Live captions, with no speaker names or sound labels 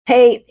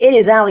Hey, it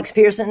is Alex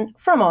Pearson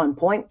from On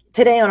Point.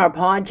 Today on our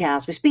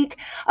podcast, we speak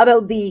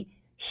about the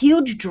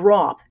huge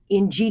drop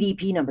in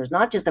GDP numbers,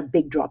 not just a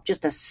big drop,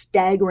 just a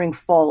staggering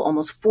fall,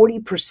 almost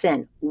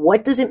 40%.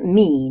 What does it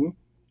mean,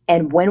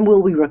 and when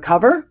will we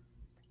recover?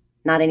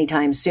 Not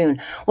anytime soon.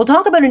 We'll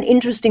talk about an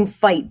interesting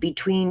fight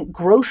between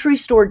grocery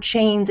store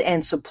chains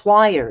and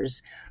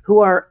suppliers who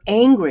are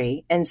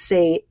angry and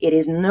say it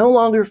is no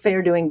longer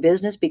fair doing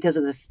business because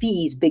of the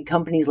fees big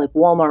companies like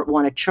Walmart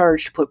want to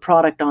charge to put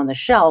product on the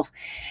shelf.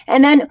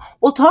 And then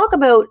we'll talk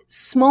about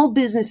small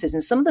businesses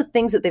and some of the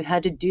things that they've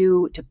had to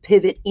do to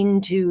pivot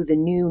into the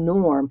new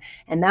norm.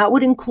 And that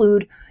would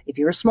include, if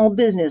you're a small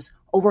business,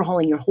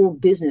 overhauling your whole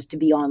business to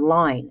be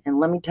online. And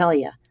let me tell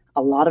you,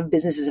 a lot of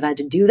businesses have had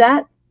to do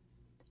that.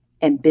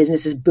 And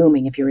business is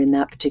booming if you're in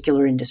that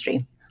particular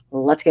industry.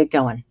 Let's get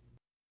going.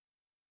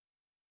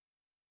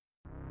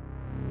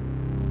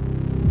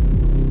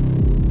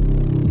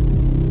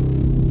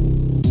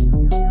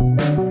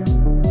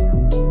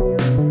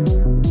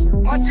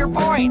 What's your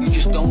point? You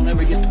just don't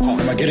ever get the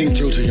point. Am I getting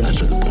through to you?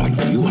 That's the point.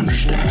 You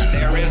understand.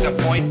 There is a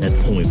point. That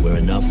point where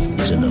enough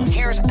is enough.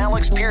 Here's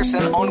Alex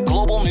Pearson on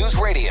Global News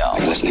Radio.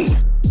 I'm listening.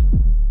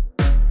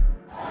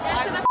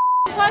 Answer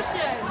the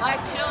question.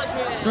 Like children.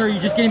 Sir, are you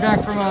just getting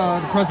back from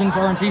the president's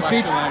RNC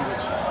speech? Answer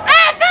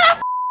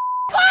the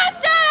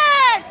question!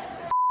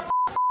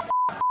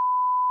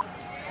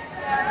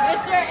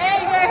 Mr.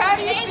 Ager, how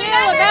do you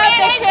feel about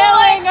the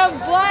killing of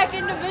black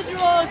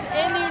individuals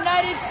in the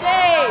United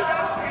States?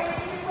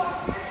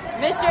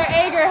 Mr.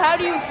 Ager, how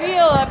do you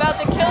feel about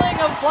the killing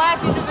of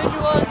black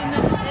individuals within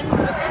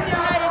the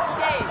United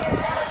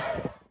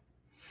States?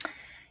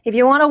 If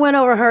you want to win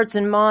over hearts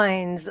and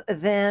minds,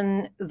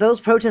 then those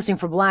protesting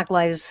for Black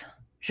lives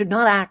should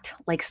not act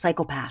like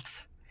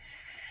psychopaths.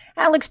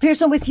 Alex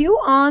Pearson with you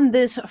on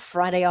this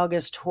Friday,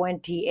 August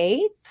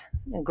 28th.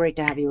 Great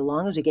to have you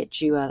along as we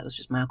get you, that was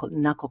just my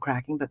knuckle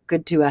cracking, but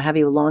good to have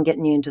you along,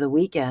 getting you into the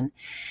weekend,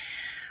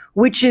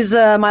 which is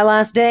my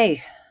last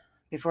day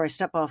before I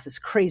step off this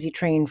crazy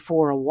train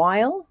for a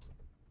while.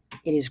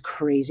 It is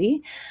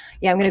crazy.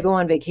 Yeah, I'm going to go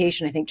on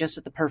vacation, I think, just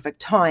at the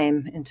perfect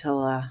time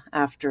until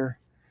after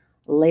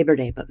Labor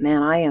Day. But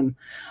man,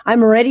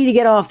 I'm ready to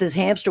get off this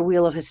hamster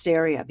wheel of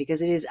hysteria,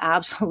 because it is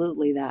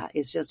absolutely that.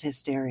 It's just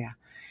hysteria.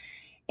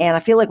 And I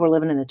feel like we're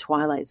living in the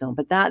twilight zone.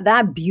 But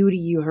that beauty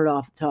you heard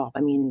off the top,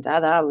 I mean,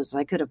 that was,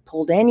 I could have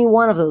pulled any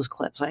one of those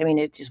clips. I mean,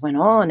 it just went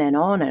on and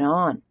on and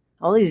on.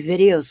 All these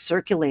videos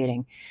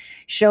circulating,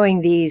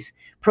 showing these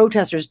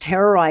protesters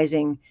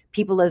terrorizing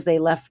people as they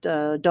left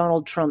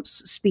Donald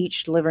Trump's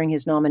speech delivering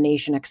his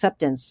nomination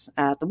acceptance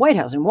at the White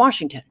House in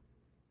Washington.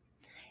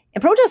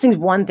 And protesting is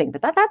one thing,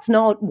 but that's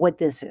not what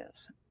this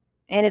is.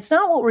 And it's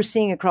not what we're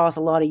seeing across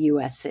a lot of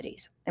U.S.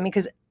 cities. I mean,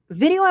 because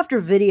video after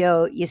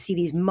video, you see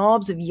these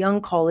mobs of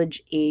young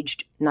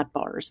college-aged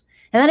nutbars.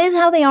 And that is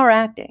how they are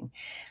acting.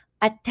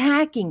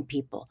 Attacking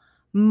people,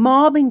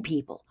 mobbing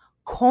people,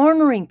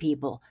 cornering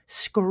people,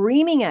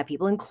 screaming at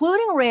people,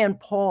 including Rand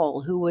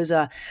Paul, who was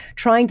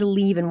trying to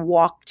leave and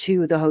walk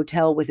to the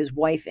hotel with his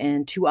wife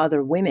and two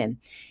other women.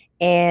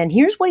 And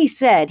here's what he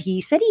said.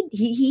 He said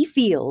he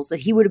feels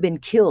that he would have been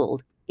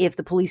killed if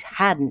the police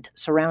hadn't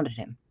surrounded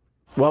him.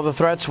 Well, the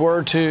threats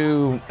were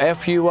to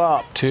F you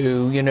up,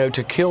 to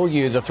kill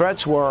you. The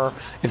threats were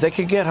if they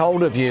could get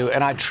hold of you.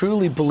 And I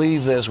truly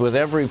believe this with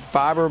every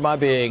fiber of my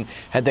being.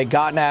 Had they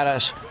gotten at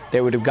us, they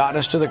would have gotten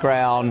us to the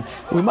ground.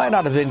 We might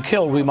not have been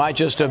killed. We might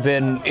just have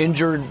been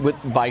injured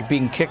by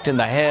being kicked in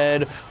the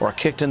head or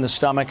kicked in the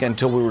stomach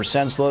until we were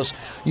senseless.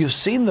 You've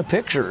seen the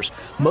pictures.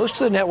 Most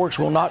of the networks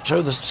will not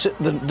show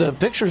the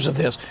pictures of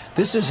this.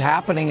 This is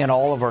happening in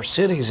all of our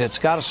cities. It's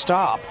got to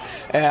stop.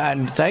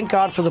 And thank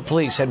God for the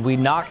police. Had we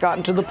not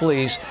gotten to the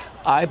police,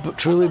 I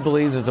truly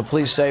believe that the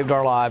police saved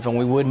our life, and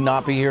we would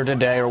not be here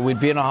today, or we'd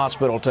be in a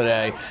hospital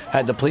today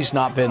had the police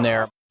not been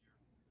there.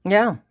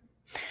 Yeah.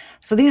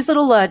 So these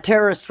little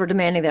terrorists were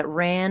demanding that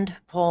Rand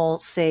Paul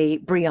say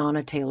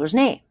Breonna Taylor's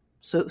name.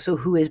 So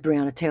who is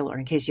Breonna Taylor,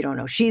 in case you don't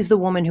know? She's the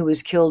woman who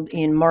was killed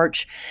in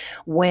March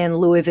when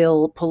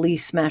Louisville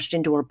police smashed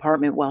into her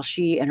apartment while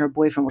she and her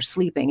boyfriend were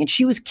sleeping. And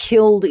she was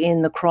killed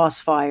in the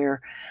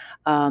crossfire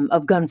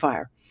of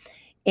gunfire.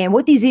 And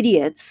what these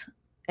idiots,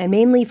 and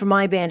mainly from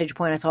my vantage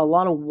point, I saw a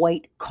lot of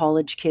white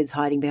college kids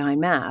hiding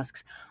behind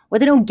masks. What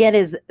they don't get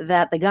is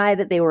that the guy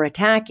that they were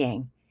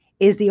attacking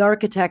is the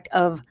architect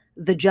of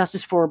the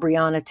Justice for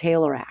Breonna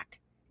Taylor Act.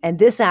 And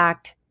this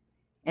act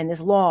and this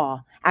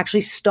law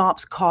actually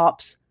stops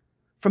cops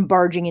from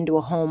barging into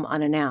a home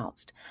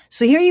unannounced.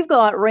 So here you've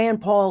got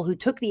Rand Paul, who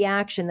took the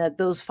action that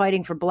those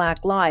fighting for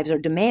Black lives are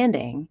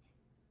demanding.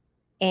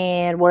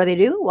 And what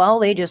do? Well,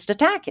 they just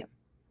attack him.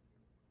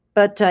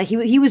 But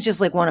he was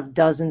just like one of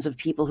dozens of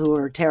people who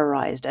were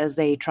terrorized as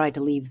they tried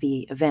to leave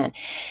the event.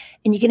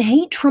 And you can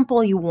hate Trump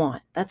all you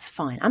want. That's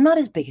fine. I'm not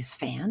his biggest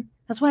fan.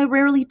 That's why I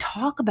rarely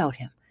talk about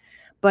him.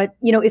 But,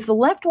 if the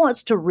left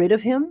wants to rid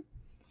of him,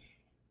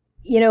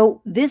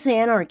 this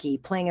anarchy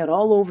playing out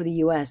all over the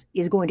U.S.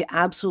 is going to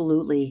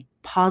absolutely,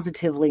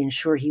 positively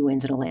ensure he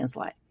wins in a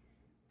landslide.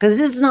 Because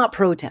this is not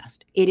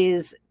protest. It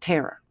is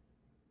terror.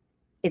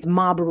 It's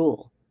mob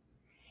rule.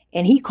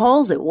 And he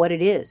calls it what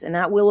it is. And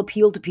that will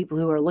appeal to people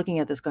who are looking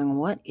at this going,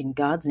 what in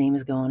God's name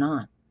is going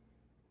on?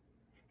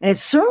 And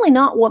it's certainly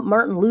not what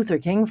Martin Luther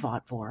King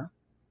fought for.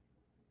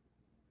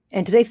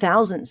 And today,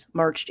 thousands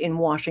marched in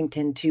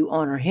Washington to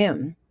honor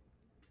him,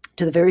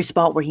 to the very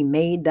spot where he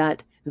made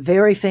that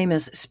very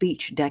famous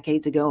speech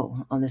decades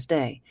ago on this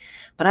day.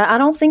 But I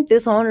don't think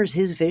this honors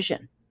his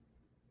vision.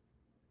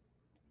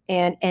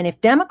 And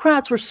if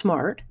Democrats were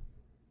smart,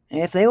 and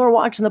if they were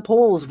watching the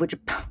polls, which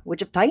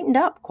have tightened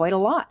up quite a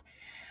lot,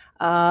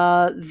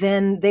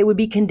 then they would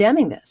be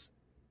condemning this.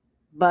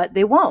 But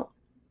they won't.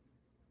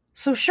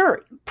 So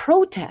sure,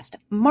 protest,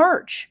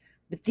 march.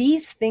 But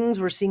these things,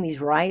 we're seeing these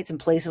riots in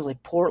places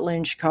like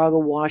Portland, Chicago,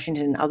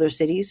 Washington, and other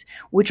cities,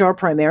 which are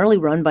primarily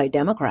run by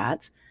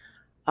Democrats.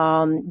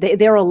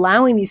 They're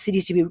allowing these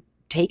cities to be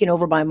taken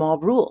over by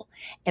mob rule.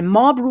 And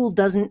mob rule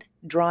doesn't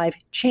drive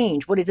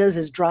change. What it does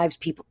is drives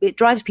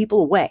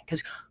people away.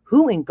 Because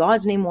who in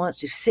God's name wants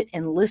to sit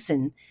and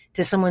listen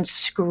to someone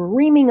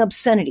screaming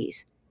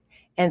obscenities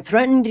and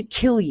threatening to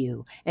kill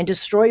you and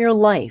destroy your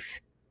life?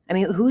 I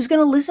mean, who's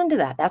going to listen to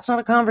that? That's not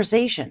a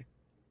conversation.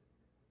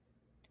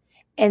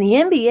 And the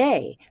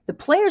NBA, the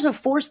players have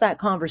forced that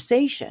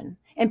conversation,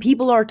 and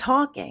people are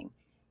talking.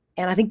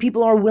 And I think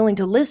people are willing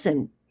to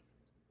listen.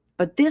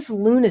 But this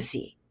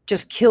lunacy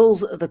just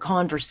kills the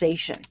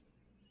conversation.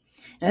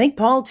 And I think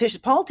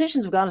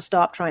politicians have got to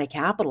stop trying to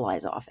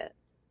capitalize off it.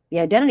 The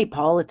identity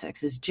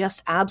politics is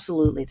just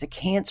absolutely, it's a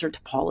cancer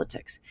to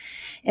politics.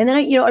 And then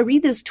I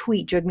read this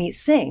tweet, Jagmeet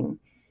Singh,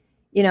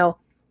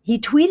 he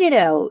tweeted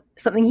out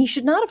something he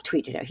should not have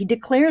tweeted out. He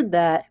declared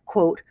that,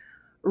 quote,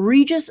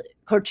 Regis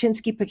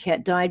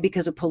Korchinski-Paquette died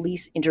because of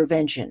police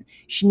intervention.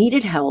 She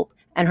needed help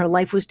and her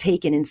life was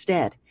taken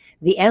instead.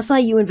 The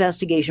SIU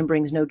investigation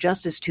brings no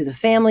justice to the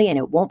family and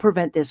it won't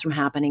prevent this from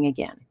happening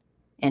again.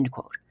 End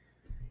quote.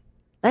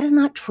 That is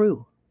not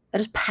true.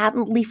 That is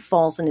patently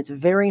false and it's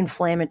very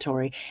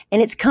inflammatory.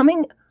 And it's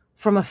coming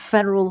from a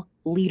federal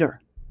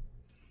leader.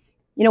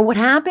 What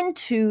happened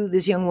to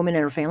this young woman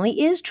and her family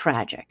is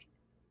tragic.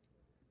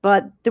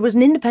 But there was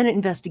an independent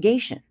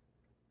investigation.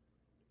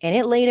 And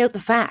it laid out the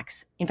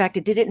facts. In fact,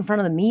 it did it in front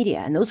of the media.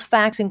 And those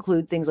facts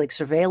include things like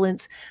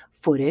surveillance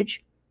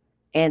footage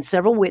and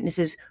several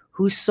witnesses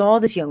who saw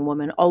this young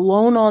woman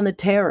alone on the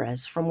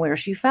terrace from where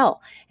she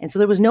fell. And so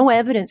there was no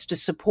evidence to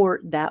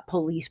support that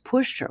police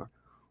pushed her,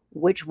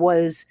 which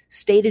was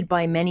stated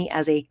by many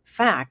as a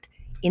fact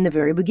in the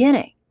very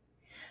beginning.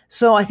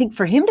 So I think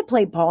for him to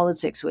play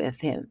politics with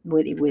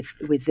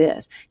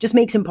this just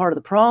makes him part of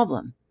the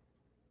problem.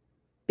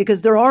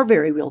 Because there are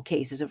very real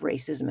cases of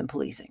racism in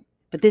policing.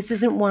 But this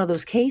isn't one of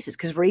those cases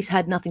because race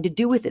had nothing to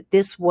do with it.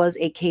 This was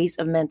a case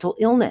of mental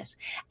illness.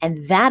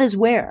 And that is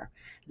where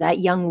that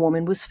young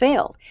woman was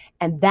failed.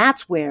 And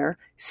that's where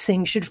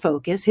Singh should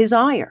focus his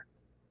ire.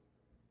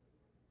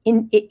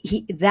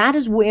 That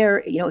is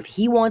where, if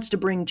he wants to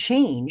bring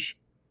change,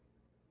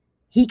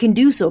 he can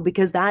do so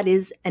because that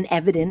is an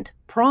evident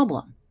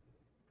problem.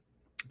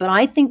 But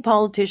I think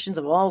politicians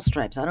of all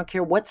stripes, I don't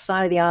care what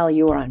side of the aisle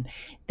you're on,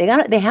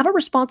 they have a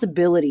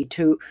responsibility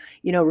to,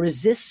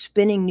 resist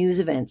spinning news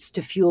events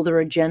to fuel their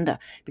agenda,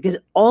 because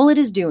all it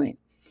is doing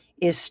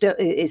is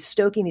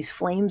stoking these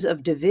flames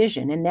of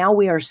division. And now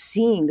we are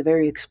seeing the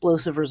very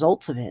explosive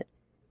results of it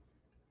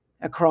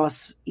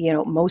across,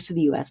 most of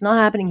the U.S. Not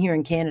happening here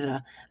in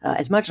Canada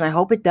as much, and I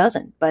hope it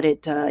doesn't. But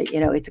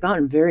it's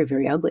gotten very,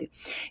 very ugly.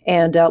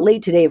 And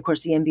late today, of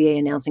course, the NBA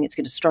announcing it's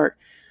going to start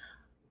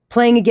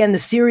playing again the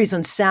series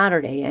on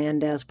Saturday.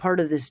 And as part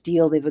of this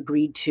deal, they've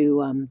agreed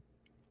to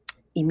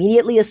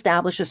immediately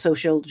establish a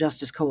social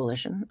justice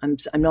coalition.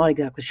 I'm not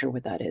exactly sure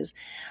what that is.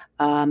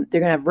 They're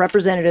going to have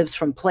representatives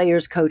from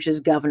players, coaches,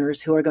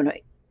 governors who are going to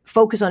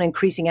focus on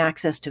increasing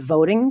access to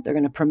voting. They're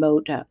going to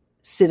promote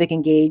civic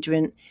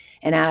engagement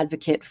and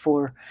advocate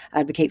for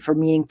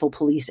meaningful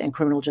police and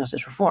criminal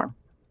justice reform.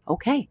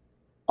 Okay,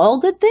 all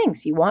good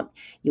things. You want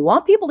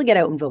people to get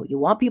out and vote. You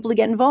want people to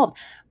get involved.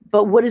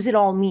 But what does it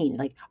all mean?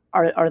 Like,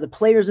 are the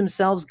players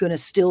themselves going to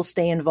still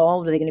stay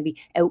involved? Are they going to be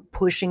out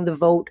pushing the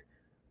vote?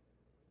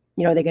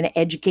 Are they going to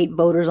educate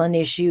voters on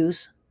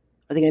issues?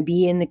 Are they going to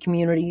be in the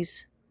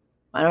communities?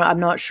 I'm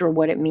not sure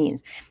what it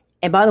means.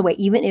 And by the way,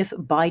 even if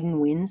Biden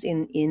wins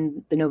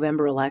in the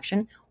November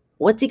election,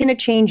 what's he going to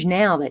change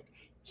now that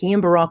he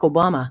and Barack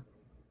Obama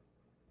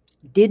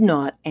did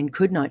not and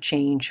could not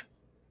change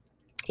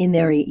in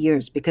their 8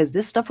 years? Because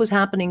this stuff was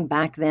happening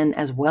back then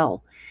as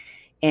well.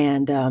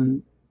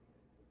 And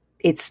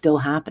it's still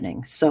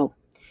happening. So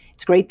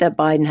it's great that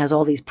Biden has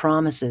all these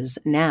promises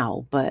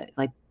now, but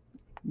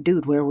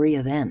dude, where were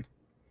you then?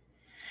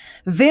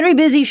 Very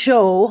busy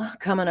show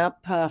coming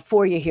up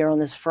for you here on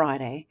this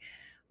Friday.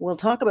 We'll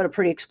talk about a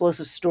pretty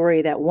explosive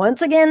story that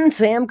once again,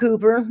 Sam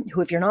Cooper,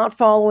 who if you're not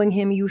following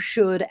him, you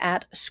should,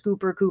 at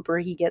Scooper Cooper.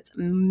 He gets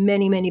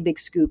many, many big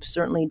scoops,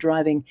 certainly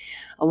driving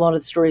a lot of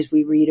the stories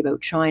we read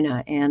about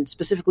China, and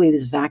specifically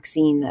this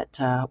vaccine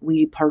that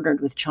we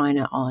partnered with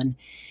China on,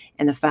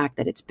 and the fact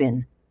that it's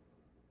been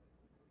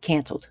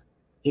canceled.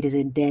 It is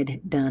a dead,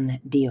 done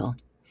deal.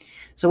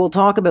 So we'll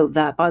talk about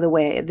that. By the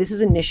way, this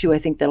is an issue I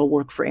think that'll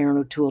work for Aaron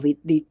O'Toole.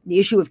 The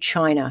issue of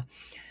China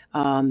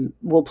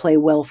will play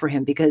well for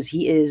him because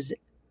he is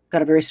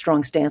got a very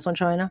strong stance on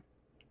China.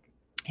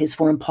 His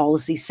foreign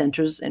policy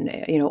centers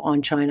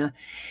on China,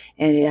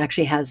 and it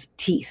actually has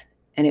teeth,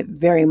 and it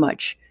very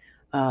much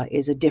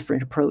is a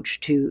different approach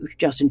to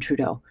Justin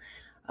Trudeau.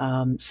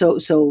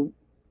 So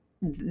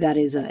that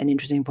is an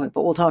interesting point,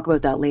 but we'll talk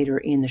about that later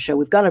in the show.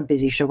 We've got a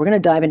busy show. We're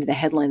going to dive into the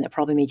headline that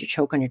probably made you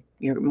choke on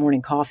your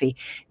morning coffee.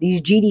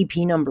 These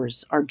GDP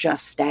numbers are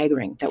just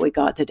staggering that we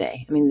got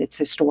today. I mean, it's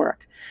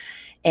historic.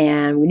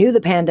 And we knew the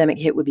pandemic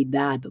hit would be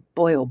bad, but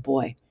boy, oh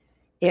boy,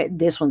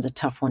 this one's a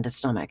tough one to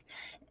stomach.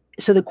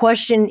 So the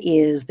question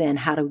is then,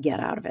 how do we get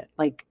out of it?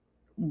 Like,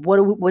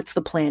 what's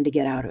the plan to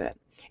get out of it?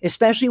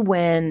 Especially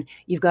when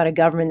you've got a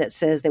government that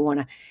says they want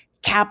to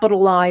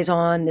capitalize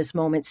on this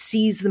moment,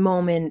 seize the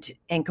moment,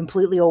 and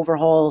completely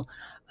overhaul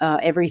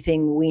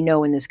everything we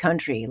know in this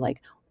country.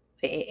 Like,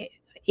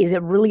 is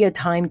it really a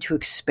time to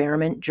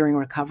experiment during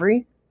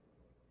recovery?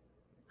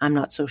 I'm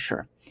not so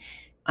sure.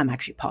 I'm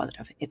actually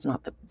positive it's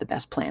not the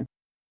best plan.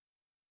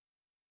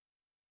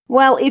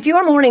 Well, if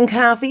your morning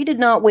coffee did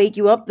not wake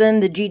you up, then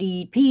the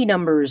GDP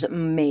numbers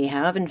may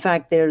have. In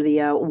fact, they're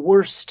the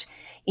worst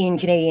in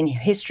Canadian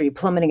history,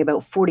 plummeting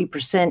about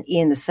 40%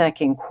 in the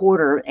second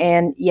quarter.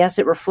 And yes,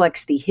 it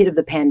reflects the hit of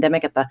the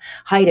pandemic at the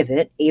height of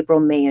it, April,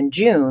 May, and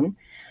June.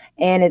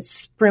 And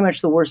it's pretty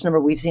much the worst number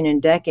we've seen in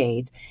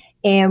decades.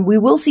 And we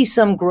will see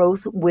some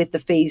growth with the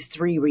phase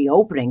 3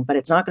 reopening, but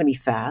it's not going to be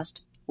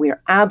fast. We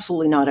are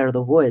absolutely not out of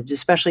the woods,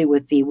 especially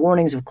with the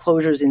warnings of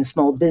closures in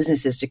small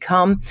businesses to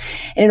come.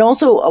 And it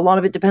also, a lot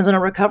of it depends on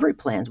our recovery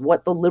plans,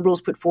 what the Liberals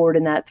put forward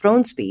in that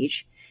throne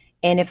speech,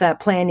 and if that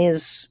plan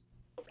is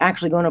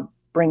actually going to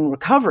bring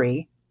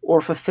recovery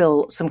or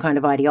fulfill some kind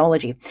of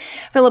ideology.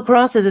 Philip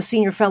Cross is a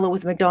senior fellow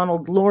with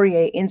Macdonald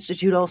Laurier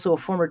Institute, also a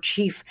former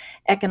chief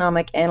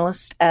economic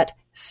analyst at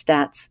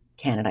Stats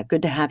Canada.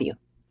 Good to have you.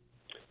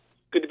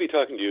 Good to be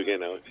talking to you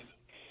again, Alex.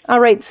 All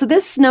right. So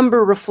this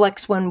number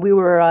reflects when we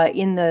were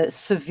in the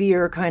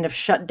severe kind of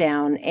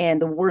shutdown and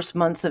the worst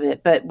months of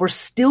it, but we're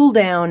still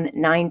down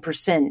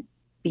 9%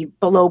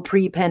 below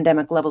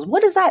pre-pandemic levels.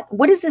 What is that?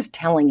 What is this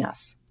telling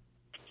us?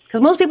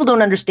 Because most people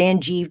don't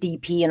understand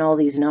GDP and all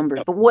these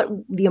numbers, but what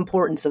the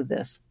importance of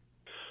this?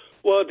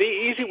 Well, the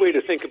easy way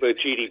to think about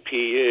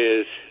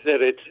GDP is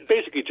that it's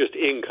basically just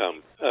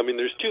income. I mean,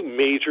 there's two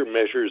major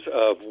measures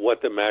of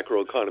what the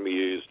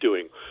macroeconomy is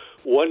doing.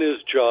 One is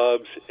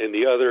jobs, and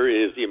the other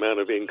is the amount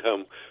of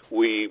income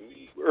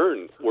we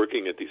earn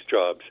working at these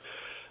jobs.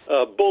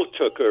 Both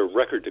took a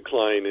record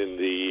decline in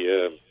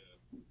the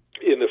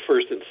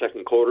first and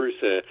second quarters.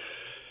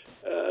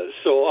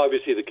 So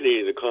obviously the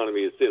Canadian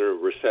economy is in a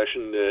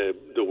recession,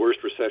 the worst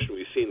recession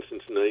we've seen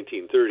since the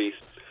 1930s.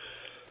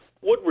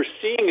 What we're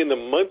seeing in the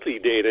monthly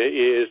data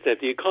is that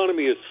the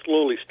economy is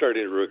slowly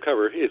starting to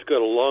recover. It's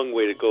got a long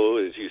way to go,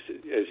 as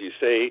you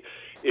say.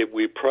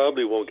 We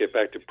probably won't get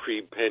back to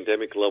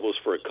pre-pandemic levels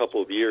for a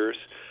couple of years.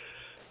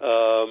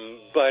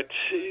 But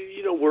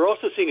we're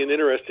also seeing an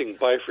interesting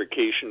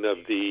bifurcation of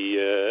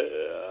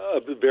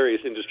the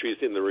various industries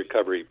in the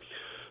recovery.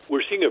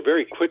 We're seeing a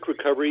very quick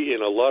recovery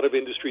in a lot of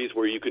industries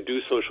where you can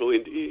do social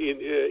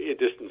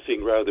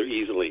distancing rather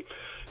easily.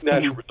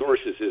 Natural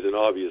resources is an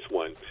obvious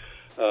one.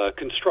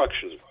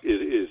 Construction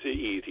is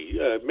easy.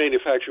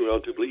 Manufacturing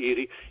relatively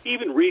easy.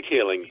 Even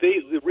retailing.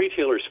 The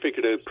retailers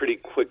figured out pretty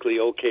quickly,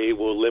 okay,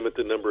 we'll limit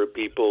the number of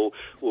people.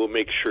 We'll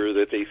make sure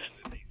that they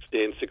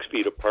stand 6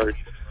 feet apart.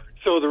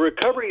 So the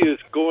recovery is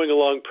going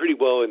along pretty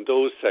well in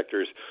those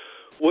sectors.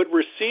 What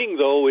we're seeing,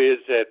 though, is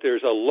that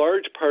there's a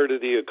large part of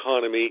the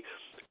economy,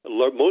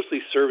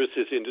 mostly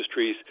services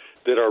industries,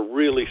 that are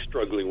really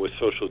struggling with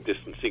social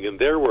distancing, and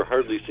there we're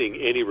hardly seeing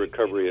any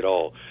recovery at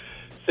all.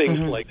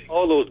 Things like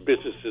all those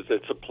businesses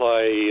that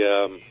supply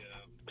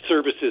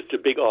services to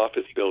big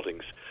office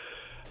buildings,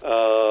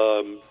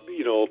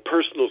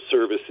 personal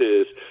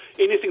services,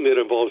 anything that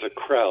involves a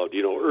crowd,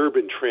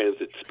 urban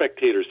transit,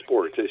 spectator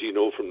sports, as you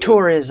know from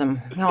tourism,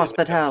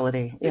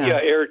 hospitality,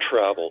 air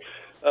travel.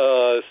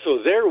 So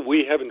there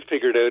we haven't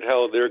figured out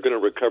how they're going to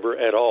recover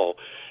at all.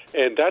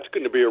 And that's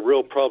going to be a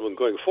real problem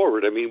going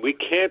forward. I mean, we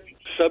can't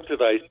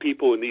subsidize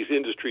people in these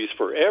industries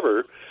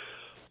forever.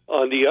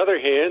 On the other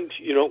hand,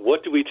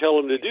 what do we tell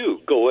them to do?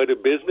 Go out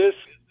of business,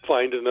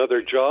 find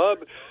another job?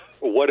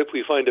 Or what if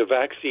we find a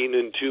vaccine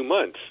in 2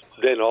 months?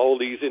 Then all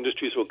these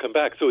industries will come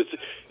back. So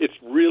it's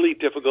really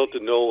difficult to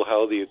know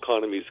how the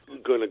economy is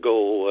going to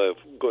go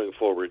going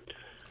forward.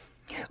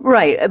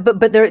 Right,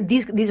 but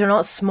these are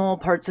not small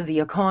parts of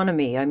the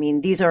economy. I mean,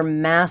 these are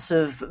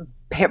massive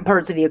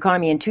parts of the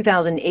economy. In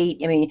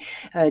 2008,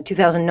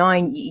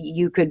 2009,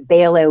 you could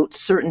bail out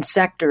certain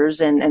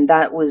sectors, and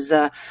that was,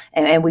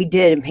 and we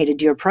did and paid a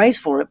dear price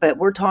for it. But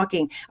we're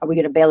talking, are we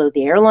going to bail out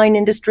the airline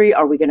industry?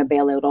 Are we going to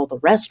bail out all the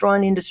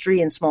restaurant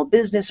industry and small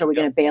business? Are we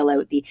going to bail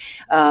out the,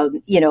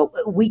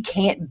 we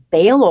can't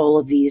bail all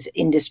of these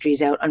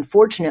industries out,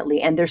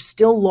 unfortunately, and they're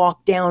still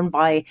locked down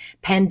by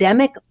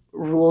pandemic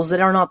rules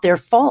that are not their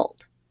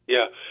fault.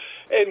 Yeah.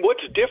 And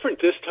what's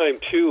different this time,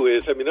 too,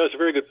 is, I mean, that was a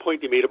very good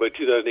point you made about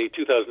 2008,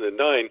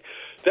 2009.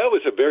 That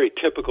was a very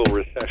typical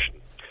recession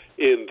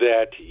in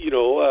that,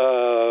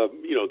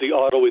 the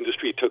auto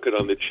industry took it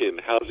on the chin.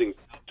 Housing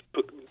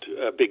took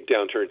a big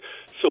downturn.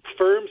 So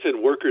firms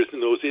and workers in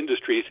those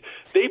industries,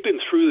 they've been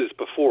through this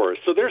before.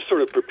 So they're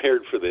sort of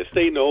prepared for this.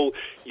 They know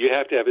you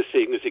have to have a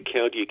savings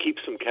account. You keep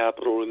some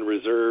capital in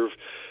reserve.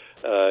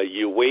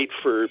 You wait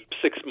for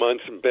 6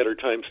 months and better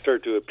times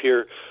start to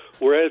appear.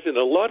 Whereas in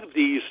a lot of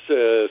these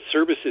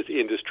services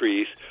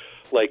industries,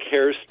 like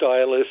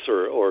hairstylists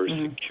or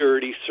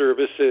security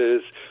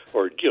services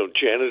or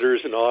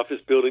janitors in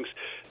office buildings,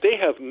 they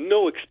have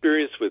no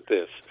experience with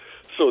this.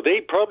 So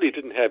they probably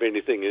didn't have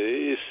anything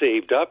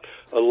saved up.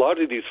 A lot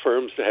of these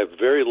firms have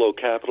very low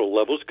capital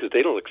levels because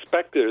they don't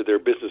expect their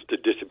business to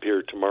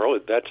disappear tomorrow.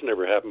 That's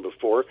never happened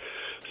before.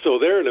 So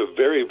they're in a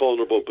very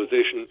vulnerable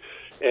position.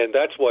 And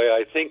that's why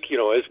I think,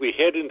 as we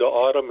head into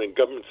autumn and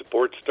government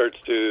support starts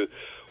to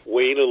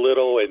wane a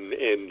little and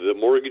the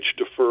mortgage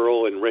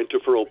deferral and rent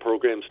deferral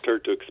programs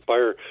start to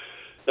expire,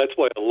 that's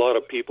why a lot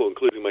of people,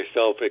 including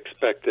myself,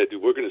 expect that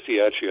we're going to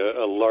see actually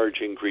a large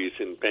increase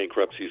in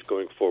bankruptcies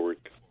going forward.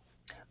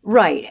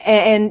 Right.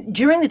 And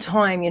during the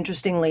time,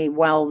 interestingly,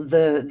 while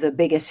the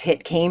biggest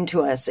hit came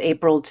to us,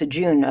 April to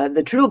June,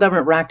 the Trudeau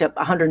government racked up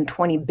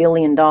 $120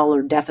 billion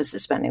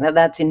deficit spending.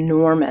 That's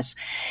enormous.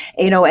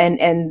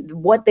 And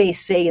what they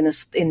say in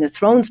the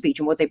throne speech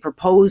and what they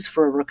propose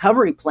for a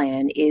recovery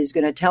plan is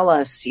going to tell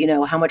us,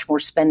 how much more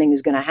spending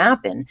is going to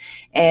happen.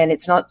 And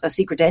it's not a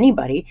secret to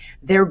anybody.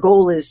 Their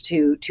goal is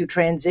to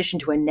transition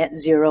to a net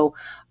zero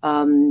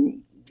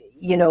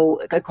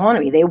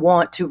economy. They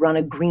want to run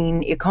a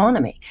green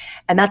economy,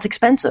 and that's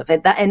expensive.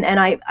 And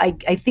I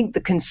think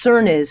the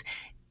concern is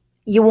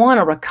you want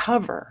to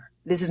recover.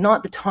 This is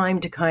not the time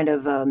to kind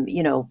of,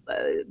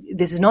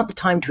 this is not the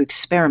time to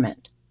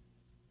experiment.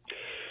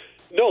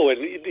 No,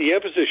 and the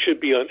emphasis should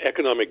be on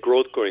economic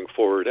growth going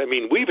forward. I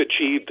mean, we've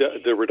achieved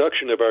the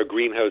reduction of our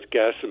greenhouse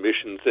gas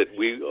emissions that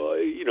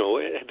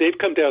they've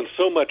come down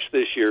so much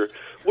this year.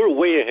 We're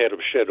way ahead of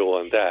schedule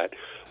on that.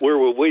 Where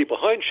we're way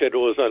behind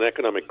schedule is on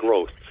economic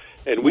growth.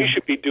 And we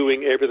should be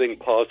doing everything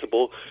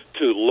possible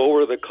to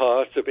lower the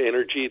cost of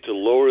energy, to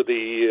lower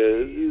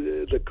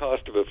the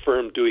cost of a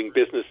firm doing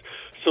business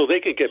so they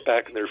can get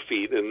back on their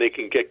feet and they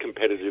can get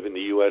competitive in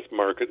the U.S.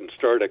 market and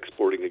start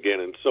exporting again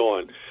and so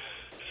on.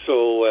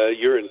 So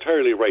you're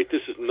entirely right.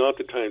 This is not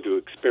the time to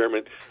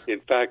experiment. In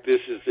fact,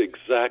 this is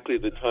exactly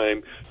the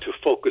time to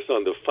focus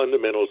on the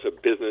fundamentals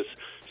of business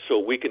so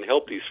we can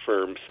help these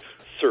firms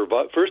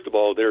survive. First of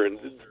all, they're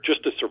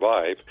just to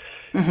survive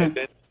and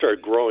then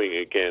start growing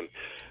again.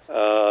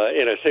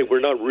 And I say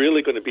we're not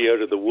really going to be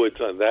out of the woods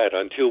on that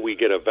until we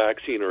get a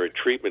vaccine or a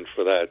treatment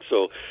for that.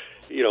 So,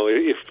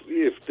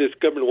 if this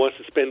government wants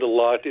to spend a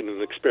lot in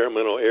an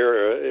experimental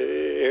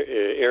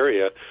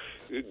area,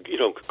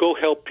 go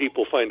help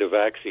people find a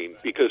vaccine,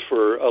 because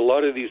for a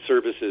lot of these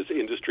services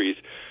industries,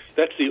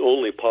 that's the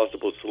only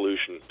possible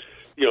solution.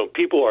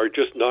 People are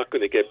just not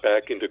going to get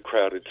back into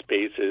crowded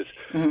spaces,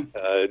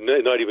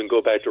 not even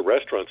go back to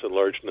restaurants in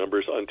large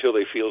numbers until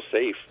they feel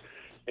safe.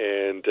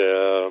 And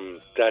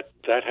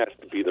that has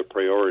to be the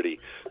priority,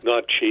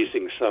 not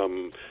chasing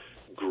some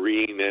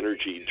green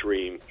energy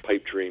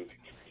pipe dream.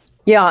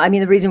 Yeah, I mean,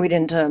 the reason we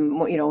didn't,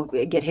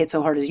 get hit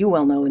so hard, as you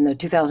well know, in the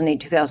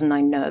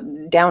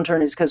 2008-2009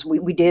 downturn is because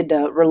we did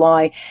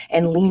rely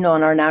and lean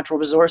on our natural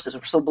resources.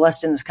 We're so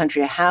blessed in this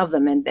country to have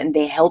them, and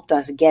they helped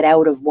us get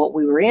out of what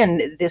we were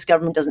in. This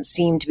government doesn't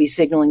seem to be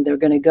signaling they're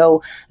going to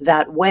go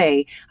that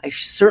way. I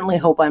certainly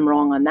hope I'm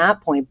wrong on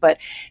that point. But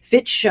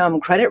Fitch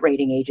credit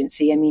rating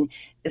agency, I mean,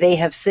 they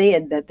have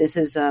said that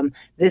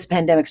this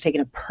pandemic's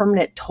taken a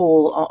permanent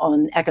toll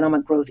on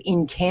economic growth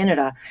in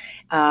Canada,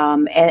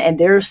 and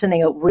they're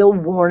sending out real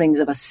warnings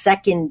of a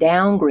second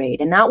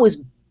downgrade, and that was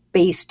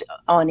based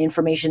on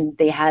information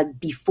they had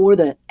before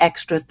the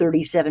extra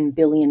 $37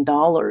 billion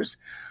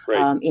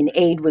in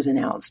aid was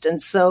announced.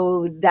 And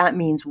so that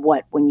means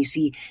what when you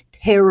see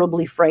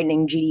terribly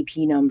frightening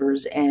GDP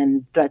numbers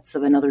and threats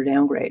of another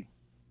downgrade?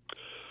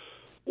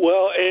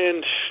 Well,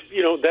 and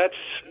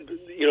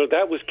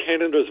that was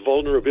Canada's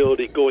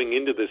vulnerability going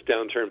into this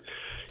downturn.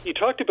 You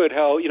talked about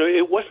how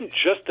it wasn't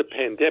just the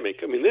pandemic.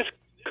 I mean, this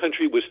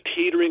country was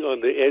teetering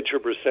on the edge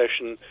of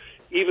recession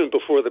even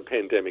before the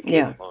pandemic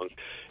came along,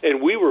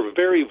 and we were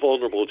very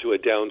vulnerable to a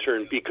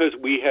downturn because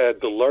we had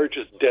the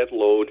largest debt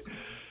load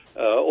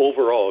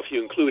overall. If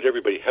you include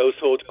everybody,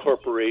 households,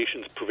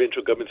 corporations,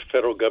 provincial governments,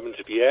 federal governments,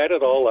 if you add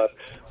it all up,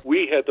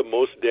 we had the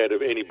most debt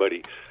of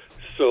anybody.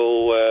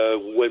 So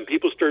when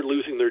people start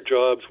losing their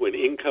jobs, when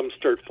incomes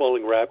start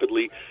falling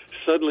rapidly,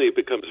 suddenly it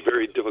becomes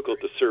very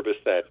difficult to service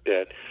that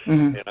debt.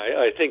 And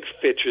I think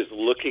Fitch is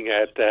looking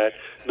at that,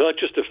 not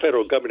just the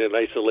federal government in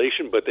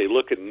isolation, but they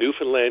look at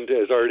Newfoundland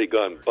has already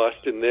gone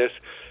bust in this.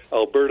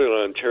 Alberta and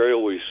Ontario,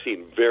 we've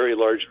seen very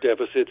large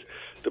deficits.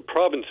 The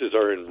provinces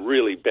are in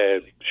really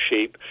bad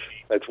shape.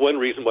 That's one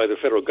reason why the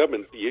federal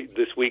government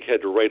this week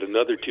had to write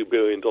another $2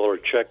 billion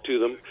check to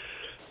them.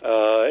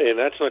 And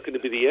that's not going to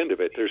be the end of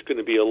it. There's going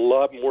to be a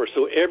lot more.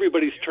 So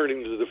everybody's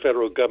turning to the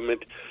federal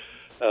government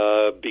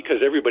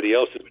because everybody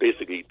else has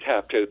basically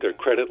tapped out their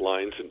credit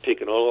lines and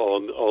taken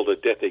all the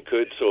debt they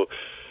could. So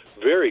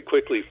very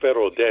quickly,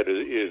 federal debt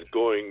is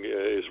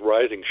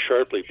rising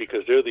sharply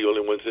because they're the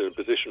only ones in a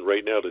position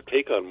right now to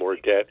take on more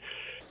debt.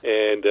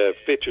 And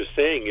Fitch is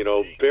saying,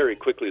 very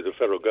quickly the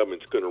federal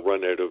government's going to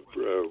run out of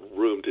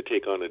room to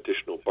take on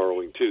additional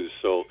borrowing too.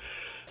 So,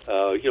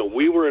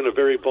 we were in a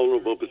very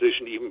vulnerable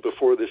position even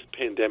before this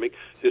pandemic.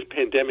 This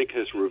pandemic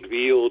has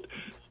revealed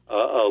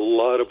a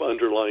lot of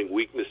underlying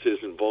weaknesses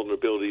and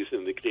vulnerabilities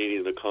in the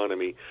Canadian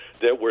economy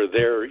that were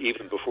there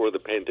even before the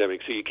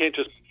pandemic. So you can't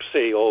just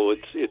say,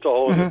 it's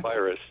all the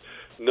virus.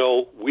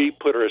 No, we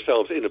put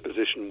ourselves in a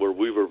position where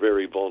we were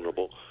very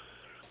vulnerable.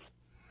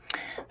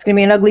 It's going to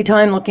be an ugly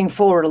time looking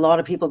forward. A lot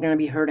of people are going to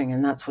be hurting,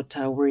 and that's what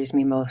worries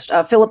me most.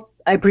 Philip,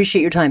 I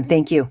appreciate your time.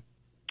 Thank you.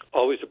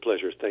 Always a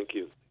pleasure. Thank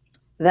you.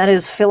 That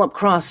is Philip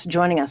Cross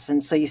joining us.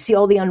 And so you see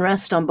all the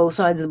unrest on both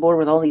sides of the border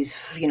with all these,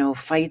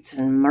 fights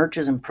and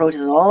marches and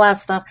protests, all that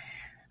stuff.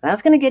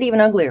 That's going to get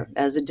even uglier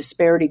as the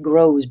disparity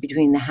grows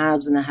between the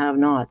haves and the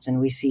have-nots. And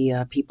we see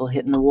people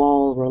hitting the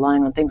wall,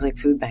 relying on things like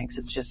food banks.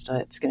 It's just,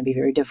 it's going to be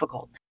very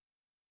difficult.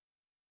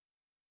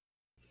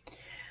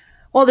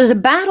 Well, there's a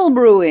battle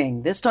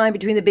brewing, this time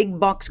between the big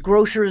box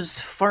grocers,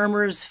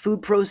 farmers,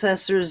 food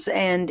processors,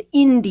 and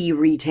indie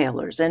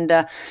retailers. And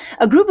a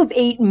group of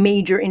 8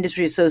 major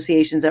industry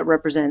associations that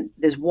represent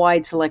this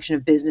wide selection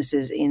of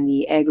businesses in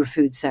the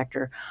agri-food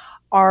sector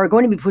are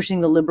going to be pushing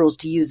the Liberals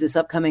to use this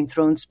upcoming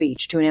throne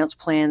speech to announce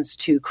plans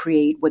to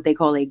create what they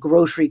call a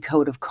grocery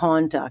code of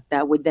conduct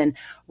that would then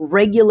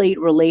regulate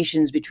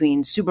relations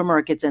between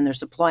supermarkets and their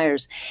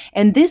suppliers.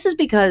 And this is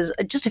because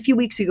just a few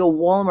weeks ago,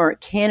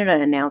 Walmart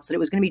Canada announced that it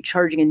was going to be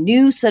charging a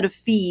new set of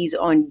fees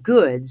on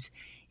goods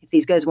if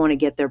these guys want to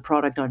get their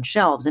product on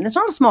shelves. And it's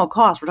not a small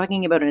cost. We're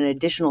talking about an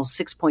additional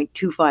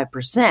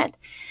 6.25%.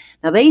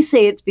 Now, they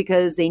say it's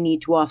because they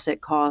need to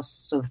offset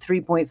costs of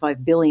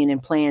 $3.5 billion in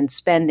planned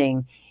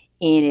spending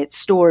in its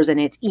stores and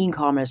its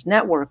e-commerce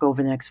network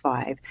over the next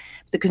 5.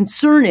 The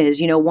concern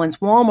is, once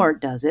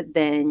Walmart does it,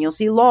 then you'll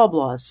see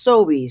Loblaws,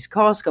 Sobeys,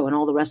 Costco, and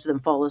all the rest of them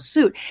follow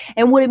suit.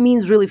 And what it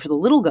means really for the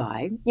little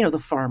guy, the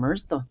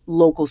farmers, the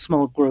local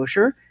small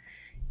grocer,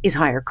 is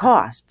higher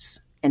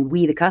costs. And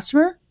we, the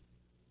customer,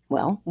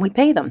 well, we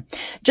pay them.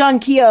 John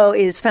Keogh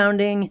is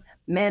founding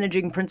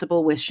managing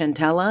principal with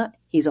Chantella.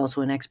 He's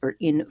also an expert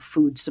in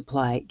food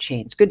supply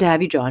chains. Good to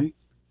have you, John.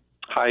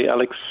 Hi,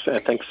 Alex.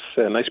 Thanks.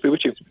 Nice to be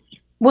with you.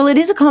 Well, it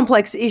is a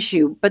complex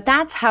issue, but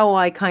that's how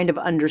I kind of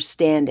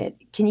understand it.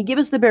 Can you give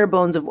us the bare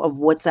bones of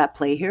what's at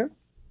play here?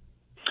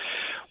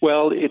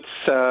 Well, it's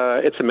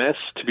a mess,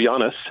 to be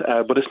honest,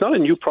 but it's not a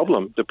new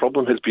problem. The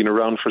problem has been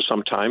around for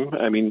some time.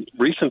 I mean,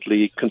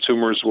 recently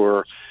consumers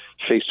were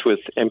faced with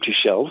empty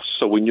shelves,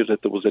 so we knew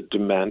that there was a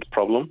demand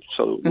problem,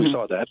 so we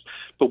saw that.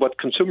 But what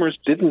consumers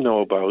didn't know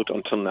about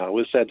until now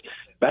is that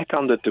back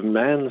on the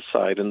demand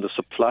side and the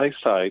supply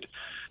side,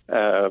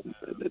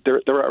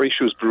 there are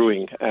issues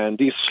brewing, and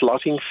these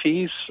slotting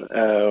fees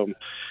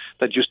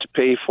that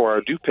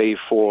do pay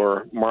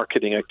for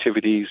marketing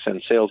activities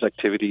and sales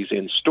activities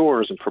in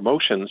stores and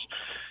promotions,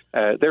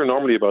 they're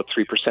normally about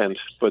 3%.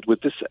 But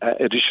with this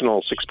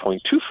additional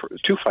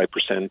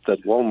 6.25%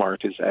 that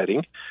Walmart is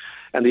adding,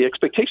 and the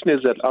expectation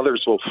is that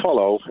others will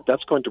follow,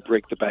 that's going to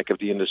break the back of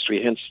the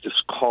industry, hence this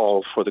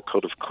call for the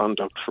code of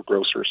conduct for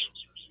grocers.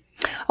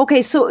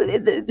 Okay, so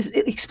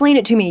explain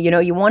it to me.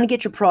 You want to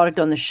get your product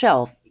on the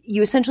shelf.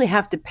 You essentially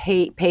have to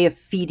pay a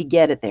fee to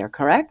get it there,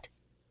 correct?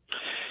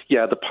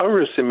 Yeah, the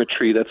power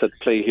asymmetry that's at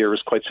play here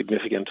is quite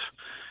significant.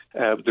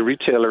 The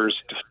retailers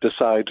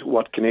decide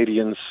what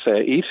Canadians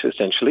eat,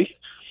 essentially,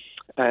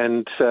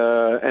 and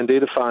they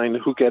define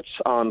who gets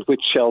on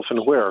which shelf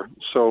and where.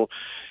 So,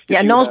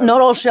 yeah, not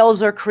all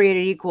shelves are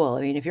created equal.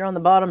 I mean, if you're on the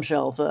bottom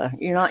shelf,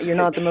 you're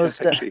not the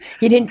most.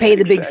 You didn't pay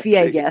the big fee,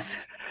 I guess.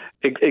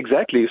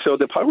 Exactly. So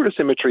the power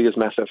asymmetry is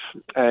massive.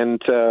 And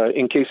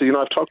in cases,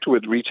 I've talked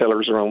with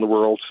retailers around the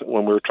world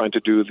when we're trying to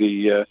do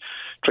the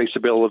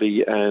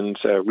traceability and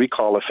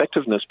recall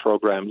effectiveness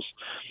programs.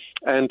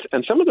 And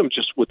some of them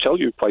just would tell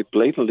you quite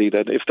blatantly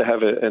that if they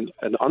have an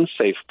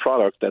unsafe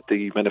product that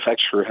the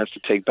manufacturer has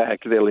to take back,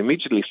 they'll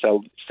immediately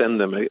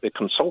send them a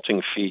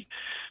consulting fee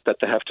that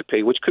they have to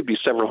pay, which could be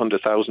several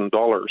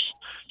 $100,000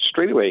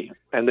 straight away,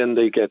 and then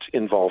they get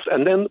involved.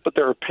 But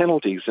there are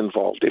penalties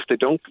involved. If they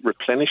don't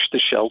replenish the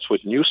shelves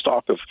with new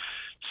stock of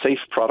safe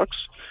products,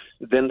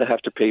 then they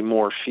have to pay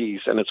more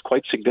fees, and it's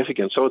quite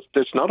significant. So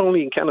it's not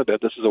only in Canada,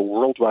 this is a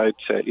worldwide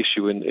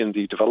issue in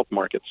the developed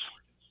markets.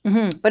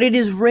 Mm-hmm. But it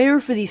is rare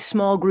for these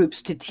small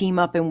groups to team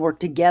up and work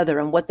together.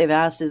 And what they've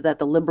asked is that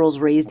the Liberals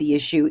raise the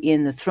issue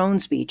in the throne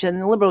speech.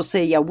 And the Liberals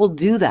say, yeah, we'll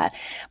do that.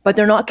 But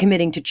they're not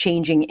committing to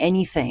changing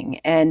anything.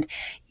 And,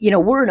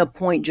 we're in a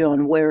point,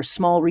 John, where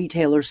small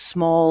retailers,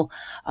 small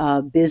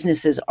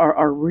businesses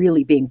are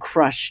really being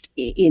crushed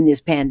in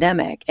this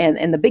pandemic.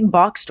 And the big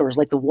box stores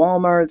like the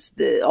Walmarts,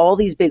 all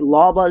these big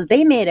Loblaws,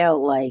 they made out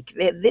like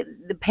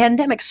the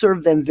pandemic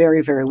served them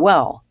very, very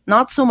well.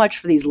 Not so much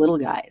for these little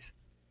guys.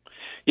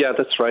 Yeah,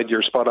 that's right.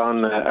 You're spot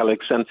on,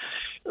 Alex. And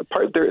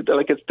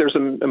there's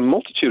a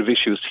multitude of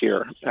issues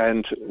here.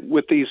 And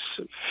with these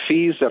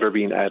fees that are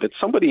being added,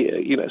 somebody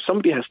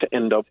has to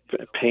end up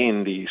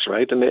paying these,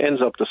 right? And it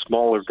ends up the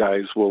smaller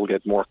guys will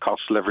get more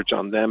cost leverage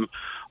on them,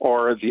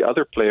 or the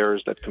other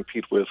players that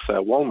compete with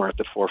Walmart,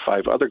 the 4 or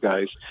 5 other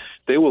guys,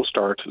 they will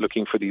start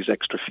looking for these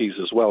extra fees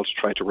as well to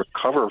try to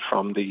recover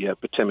from the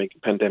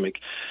pandemic.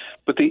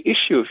 But the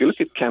issue, if you look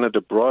at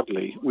Canada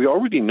broadly, we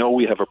already know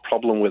we have a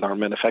problem with our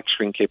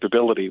manufacturing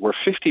capability. We're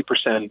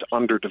 50%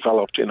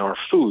 underdeveloped in our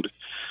food.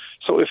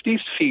 So if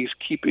these fees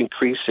keep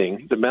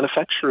increasing, the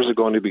manufacturers are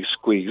going to be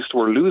squeezed.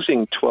 We're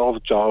losing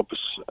 12 jobs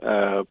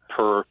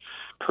per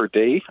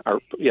day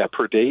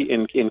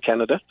in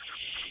Canada.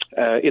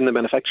 In the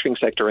manufacturing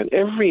sector, and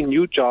every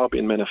new job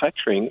in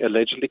manufacturing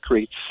allegedly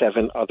creates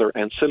 7 other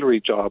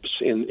ancillary jobs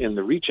in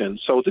the region.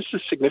 So this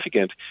is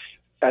significant.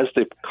 As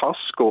the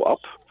costs go up,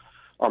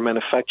 our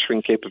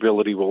manufacturing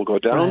capability will go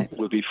down. Right.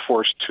 We'll be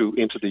forced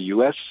into the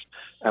U.S.,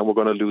 and we're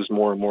going to lose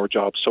more and more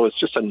jobs. So it's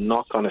just a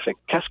knock-on effect.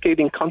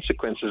 Cascading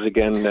consequences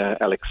again,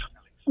 Alex.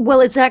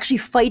 Well, it's actually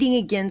fighting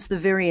against the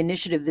very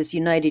initiative, this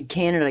United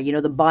Canada,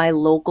 the buy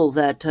local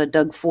that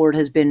Doug Ford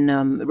has been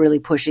really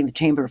pushing. The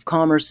Chamber of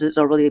Commerce is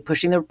already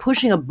pushing. They're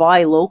pushing a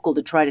buy local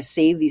to try to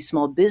save these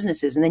small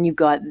businesses. And then you've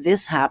got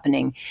this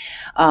happening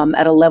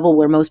at a level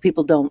where most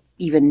people don't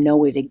even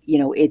know it,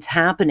 it's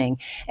happening.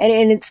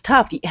 And it's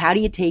tough. How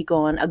do you take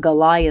on a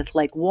Goliath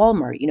like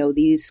Walmart?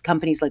 These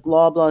companies like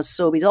Loblaws,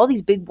 Sobeys, all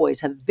these big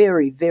boys have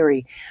very,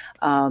 very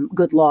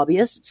good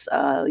lobbyists.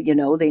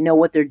 They know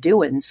what they're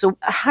doing. So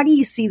how do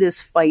you see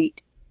this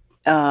fight,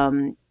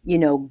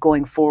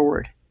 going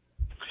forward?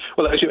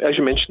 Well, as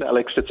you mentioned,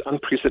 Alex, it's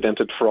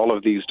unprecedented for all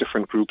of these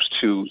different groups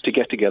to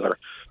get together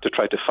to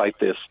try to fight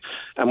this.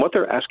 And what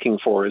they're asking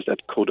for is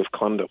that code of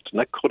conduct. And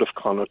that code of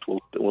conduct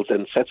will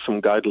then set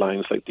some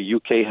guidelines, like the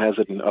UK has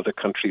it and other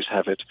countries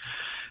have it.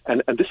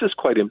 And this is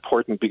quite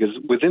important because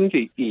within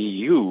the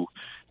EU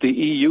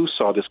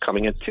saw this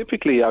coming. And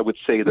typically, I would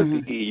say that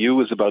the EU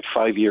is about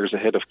 5 years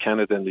ahead of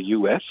Canada and the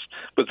US,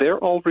 but they're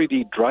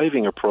already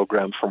driving a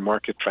program for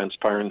market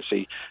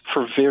transparency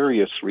for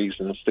various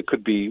reasons. There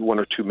could be 1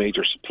 or 2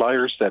 major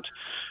suppliers that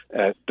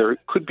there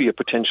could be a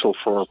potential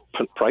for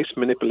price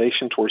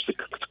manipulation towards the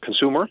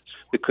consumer.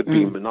 There could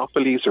be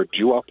monopolies or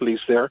duopolies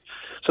there.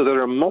 So there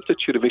are a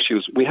multitude of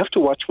issues. We have to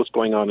watch what's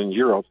going on in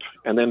Europe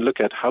and then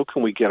look at how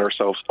can we get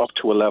ourselves up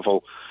to a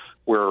level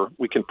where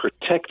we can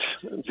protect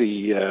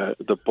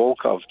the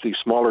bulk of the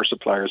smaller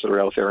suppliers that are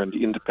out there and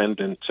the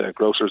independent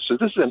grocers. So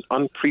this is an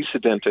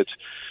unprecedented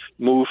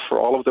move for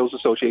all of those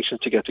associations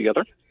to get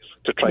together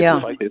to try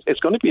to fight this. It's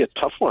going to be a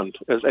tough one.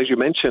 As you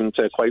mentioned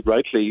quite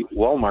rightly,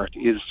 Walmart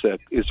is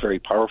very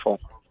powerful.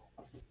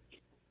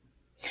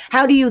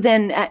 How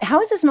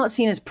is this not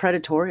seen as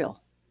predatory?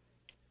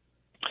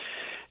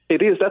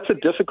 It is. That's a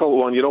difficult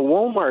one.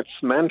 Walmart's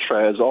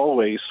mantra is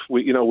always,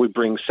 we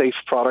bring safe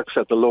products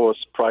at the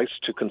lowest price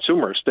to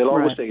consumers. They'll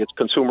always say it's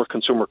consumer,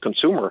 consumer,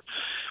 consumer.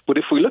 But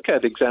if we look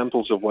at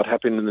examples of what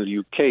happened in the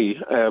UK,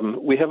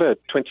 we have a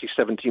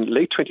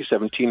late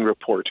 2017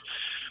 report,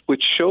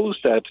 which shows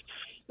that,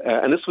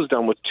 and this was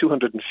done with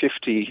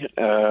 240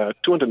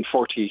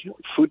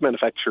 food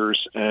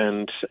manufacturers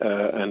and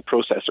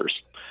processors.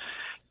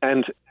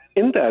 And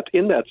in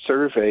that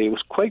survey, it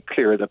was quite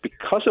clear that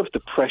because of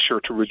the pressure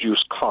to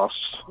reduce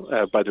costs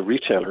by the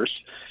retailers,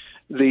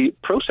 the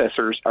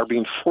processors are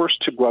being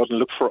forced to go out and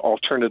look for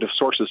alternative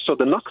sources. So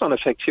the knock-on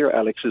effect here,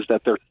 Alex, is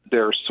that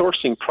they're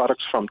sourcing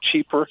products from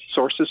cheaper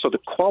sources, so the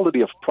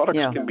quality of products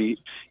can be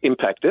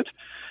impacted.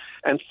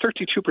 And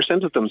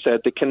 32% of them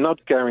said they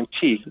cannot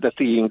guarantee that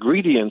the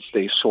ingredients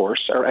they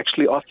source are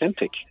actually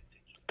authentic.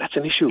 That's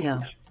an issue.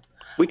 Yeah.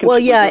 We can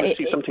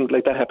see something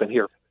like that happen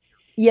here.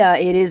 Yeah,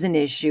 it is an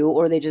issue,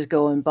 or they just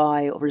go and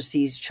buy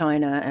overseas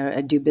China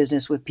and do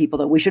business with people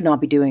that we should not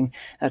be doing,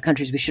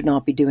 countries we should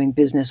not be doing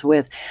business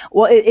with.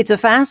 Well, it's a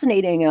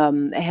fascinating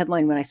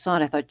headline. When I saw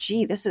it, I thought,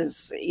 gee, this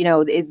is,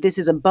 this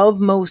is above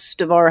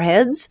most of our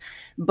heads.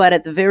 But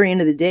at the very end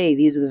of the day,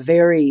 these are the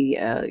very,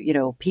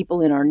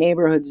 people in our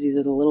neighborhoods. These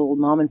are the little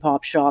mom and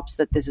pop shops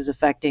that this is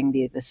affecting,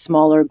 the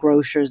smaller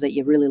grocers that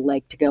you really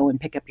like to go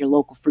and pick up your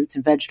local fruits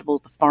and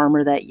vegetables, the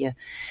farmer that you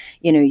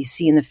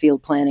see in the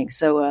field planting.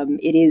 So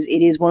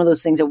it is one of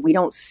those things that we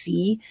don't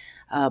see,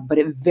 but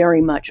it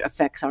very much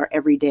affects our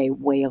everyday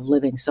way of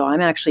living. So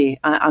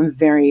I'm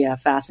very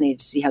fascinated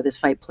to see how this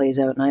fight plays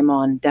out, and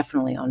I'm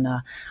definitely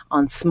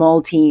on small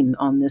team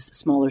on this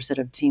smaller set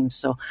of teams.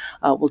 So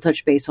we'll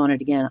touch base on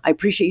it again. I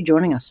appreciate you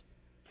joining us.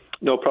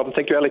 No problem.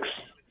 Thank you, Alex.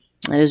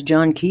 That is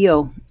John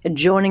Keogh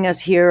joining us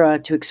here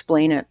to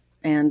explain it.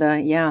 And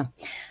the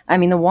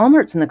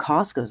Walmarts and the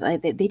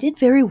Costcos, they did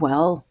very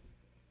well.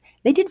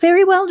 They did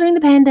very well during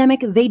the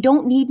pandemic. They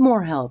don't need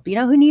more help. You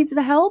know who needs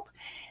the help?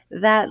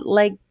 That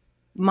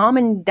mom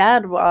and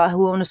dad who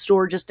own a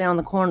store just down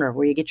the corner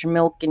where you get your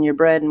milk and your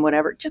bread and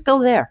whatever. Just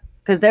go there,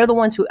 because they're the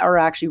ones who are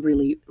actually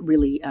really,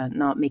 really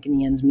not making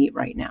the ends meet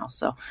right now.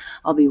 So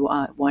I'll be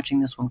watching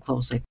this one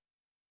closely.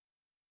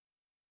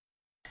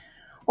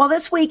 Well,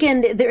 this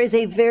weekend, there is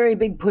a very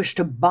big push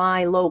to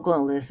buy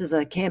local. This is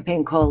a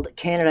campaign called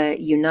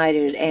Canada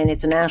United, and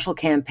it's a national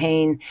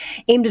campaign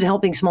aimed at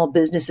helping small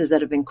businesses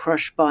that have been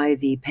crushed by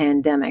the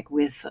pandemic,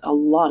 with a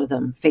lot of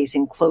them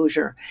facing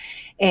closure.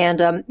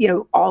 And,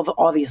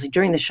 obviously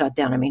during the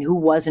shutdown, I mean, who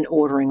wasn't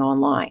ordering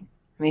online?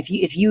 I mean,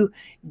 if you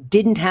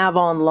didn't have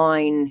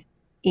online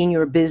in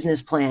your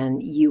business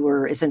plan, you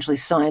were essentially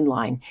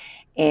sidelined.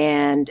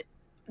 And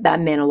that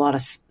meant a lot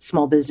of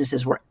small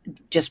businesses were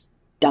just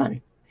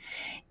done.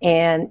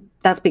 And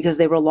that's because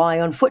they rely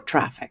on foot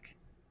traffic.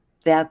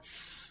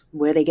 That's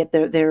where they get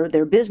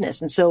their business.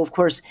 And so, of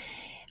course,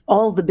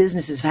 all the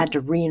businesses have had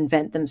to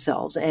reinvent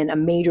themselves. And a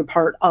major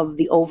part of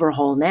the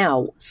overhaul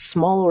now,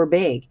 small or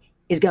big,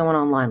 is going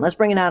online. Let's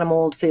bring in Adam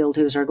Oldfield,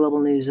 who's our Global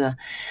News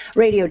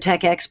radio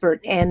tech expert.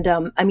 And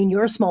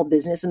you're a small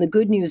business. And the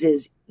good news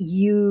is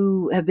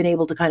you have been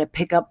able to kind of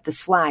pick up the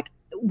slack.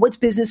 What's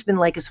business been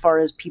like as far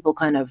as people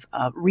kind of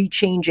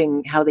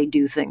rechanging how they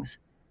do things?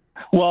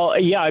 Well,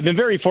 yeah, I've been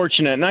very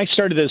fortunate, and I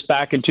started this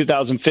back in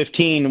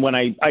 2015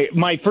 when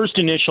my first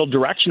initial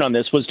direction on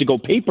this was to go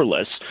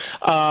paperless,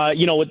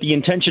 with the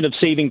intention of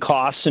saving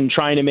costs and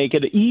trying to make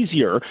it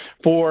easier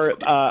for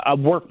a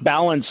work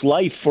balance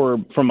life for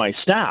my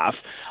staff.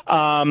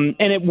 And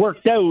it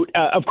worked out.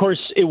 Of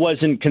course, it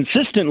wasn't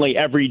consistently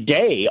every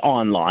day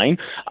online.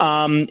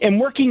 And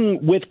working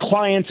with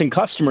clients and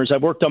customers,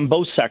 I've worked on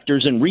both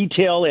sectors, in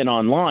retail and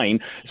online,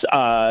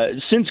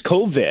 since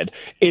COVID.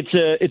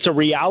 It's a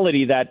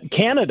reality that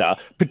Canada,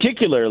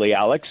 particularly,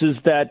 Alex, is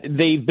that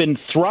they've been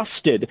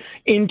thrusted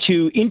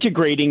into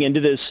integrating into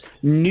this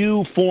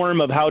new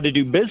form of how to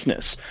do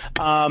business.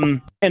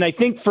 And I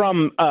think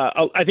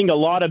I think a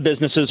lot of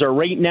businesses are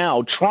right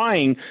now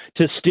trying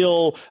to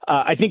still,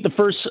 I think the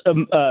first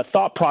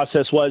thought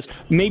process was,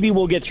 maybe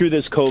we'll get through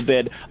this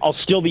COVID. I'll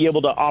still be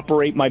able to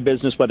operate my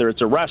business, whether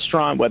it's a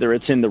restaurant, whether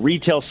it's in the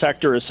retail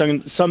sector or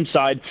some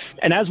side.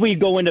 And as we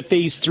go into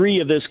phase 3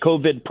 of this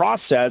COVID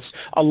process,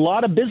 a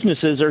lot of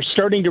businesses are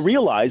starting to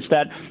realize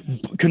that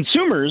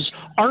consumers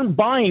aren't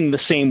buying the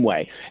same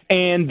way.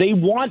 And they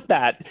want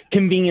that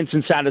convenience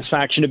and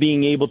satisfaction of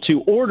being able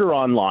to order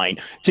online.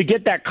 To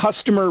get that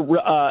customer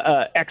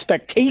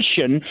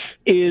expectation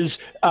is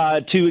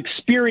to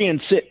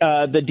experience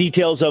the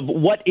details of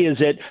what is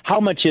it, how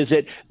much is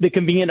it, the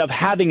convenience of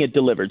having it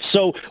delivered.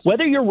 So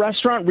whether you're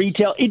restaurant,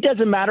 retail, it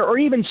doesn't matter, or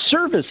even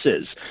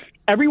services,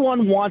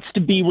 everyone wants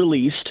to be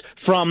released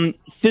from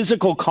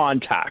physical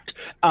contact.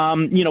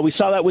 We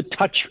saw that with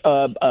touch,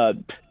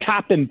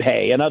 tap and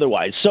pay and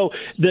otherwise. So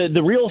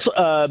the real,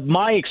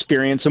 my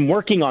experience in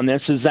working on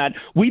this is that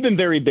we've been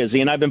very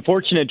busy, and I've been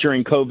fortunate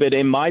during COVID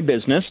in my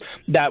business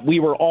that we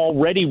were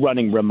already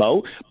running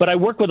remote, but I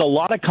work with a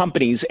lot of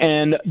companies,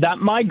 and that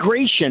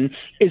migration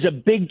is a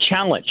big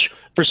challenge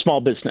for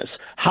small business.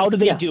 How do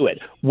they do it?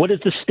 What is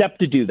the step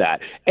to do that?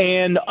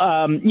 And,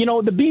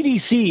 the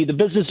BDC, the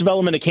Business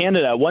Development of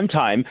Canada, at one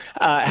time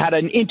had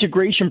an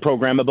integration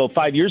program about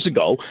 5 years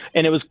ago,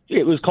 and it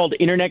was called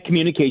Internet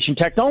Communication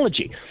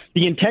Technology.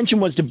 The intention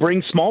was to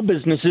bring small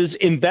businesses,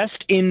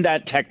 invest in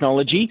that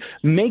technology,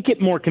 make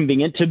it more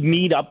convenient to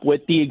meet up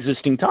with the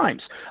existing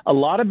times. A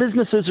lot of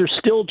businesses are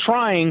still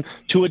trying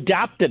to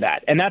adapt to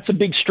that, and that's a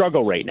big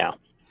struggle right now.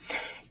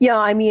 Yeah,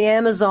 I mean,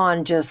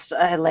 Amazon just,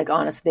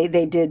 honestly,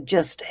 they did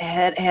just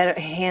had a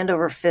hand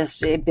over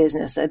fist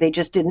business. They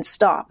just didn't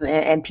stop,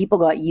 and people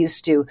got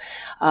used to,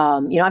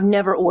 I've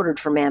never ordered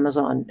from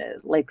Amazon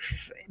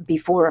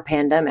before a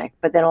pandemic,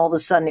 but then all of a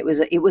sudden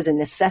it was a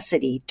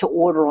necessity to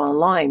order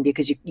online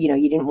because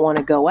you didn't want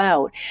to go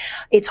out.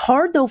 It's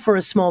hard though for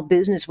a small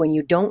business when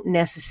you don't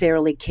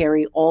necessarily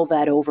carry all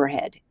that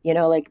overhead.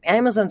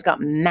 Amazon's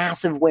got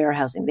massive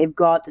warehousing. They've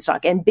got the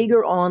stock and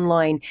bigger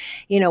online,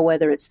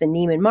 whether it's the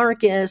Neiman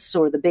Marcus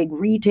or the big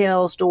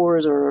retail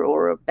stores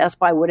or Best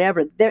Buy,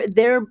 whatever,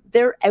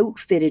 they're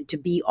outfitted to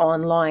be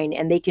online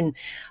and they can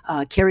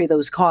carry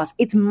those costs.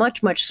 It's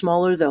much, much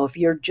smaller though. If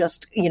you're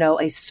just,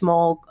 a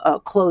small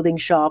clothing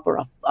shop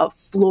or a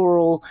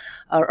floral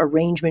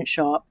arrangement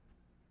shop.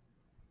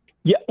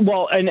 Yeah,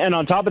 well, and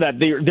on top of that,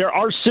 there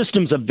are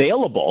systems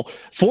available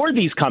for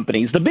these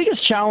companies. The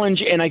biggest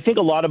challenge, and I think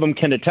a lot of them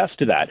can attest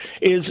to that,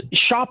 is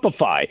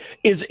Shopify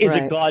is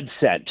a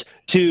godsend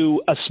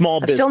to a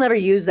small business. I've still never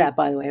used that,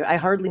 by the way. I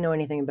hardly know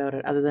anything about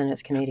it other than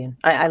it's Canadian.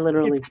 I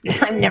literally,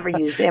 I've never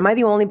used it. Am I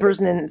the only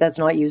person that's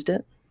not used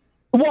it?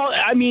 Well,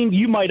 I mean,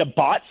 you might have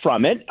bought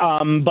from it,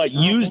 but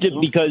used it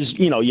because,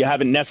 you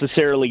haven't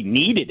necessarily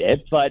needed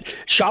it. But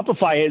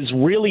Shopify is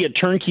really a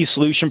turnkey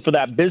solution for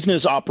that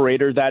business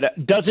operator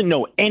that doesn't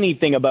know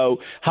anything about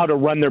how to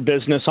run their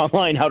business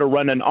online, how to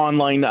run an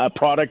online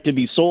product to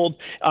be sold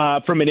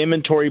from an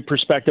inventory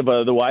perspective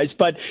or otherwise.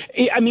 But,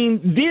 I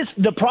mean,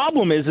 the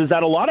problem is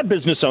that a lot of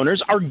business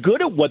owners are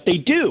good at what they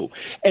do.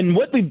 And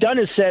what we've done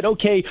is said,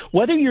 okay,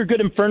 whether you're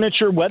good in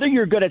furniture, whether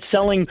you're good at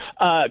selling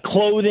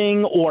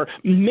clothing or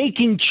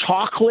making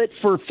chocolate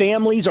for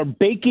families or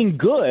baking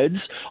goods,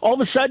 all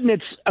of a sudden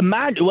it's,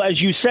 as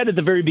you said at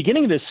the very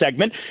beginning of this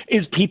segment,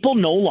 is people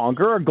no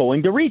longer are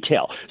going to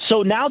retail.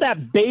 So now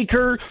that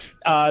baker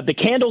the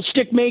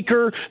candlestick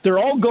maker, they're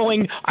all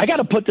going, I got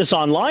to put this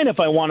online if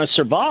I want to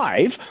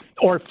survive,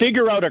 or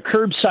figure out a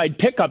curbside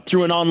pickup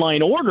through an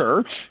online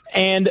order.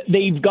 And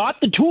they've got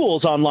the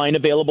tools online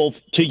available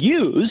to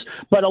use,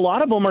 but a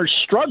lot of them are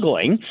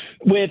struggling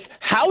with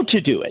how to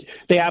do it.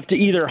 They have to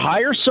either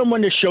hire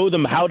someone to show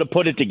them how to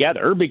put it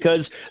together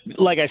because,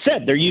 like I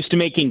said, they're used to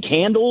making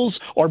candles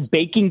or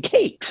baking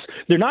cakes.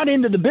 They're not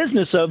into the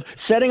business of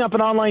setting up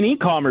an online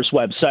e-commerce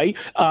website,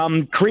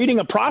 creating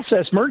a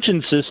process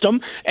merchant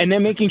system, and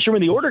then making sure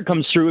when the order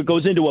comes through, it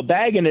goes into a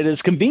bag and it is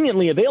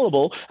conveniently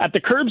available at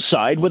the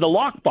curbside with a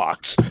lockbox.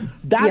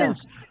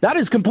 That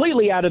is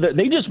completely out of it.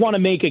 They just want to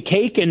make a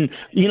cake and,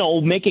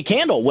 make a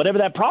candle, whatever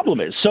that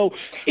problem is. So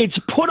it's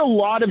put a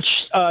lot of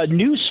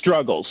new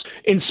struggles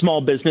in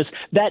small business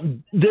that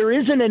there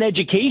isn't an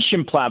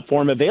education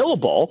platform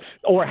available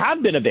or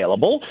have been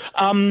available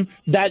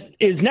that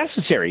is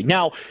necessary.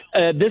 Now,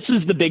 this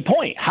is the big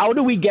point. How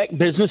do we get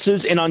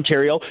businesses in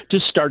Ontario to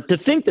start to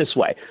think this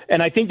way?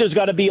 And I think there's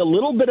got to be a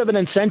little bit of an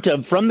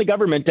incentive from the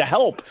government to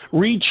help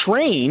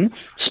retrain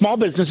small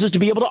businesses to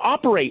be able to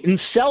operate and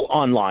sell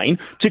online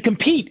to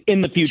compete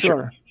in the future.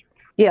 Sure.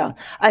 Yeah.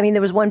 I mean,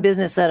 there was one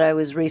business that I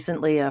was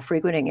recently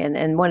frequenting,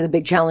 and one of the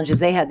big challenges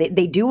they had,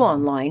 they do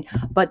online,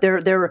 but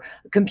their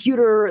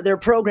computer, their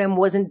program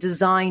wasn't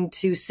designed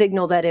to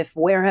signal that if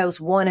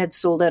warehouse one had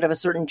sold out of a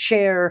certain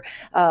chair,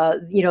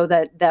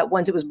 that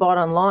once it was bought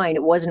online,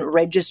 it wasn't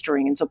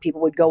registering. And so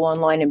people would go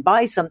online and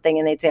buy something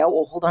and they'd say, oh,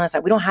 well, hold on a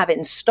second, we don't have it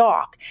in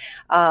stock.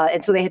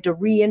 And so they had to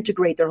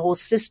reintegrate their whole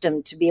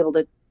system to be able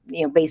to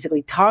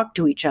basically talk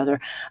to each other.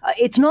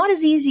 It's not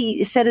as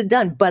easy said and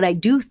done, but I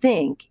do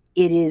think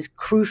it is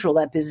crucial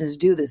that businesses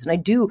do this.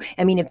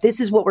 And if this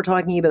is what we're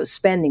talking about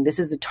spending, this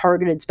is the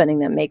targeted spending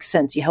that makes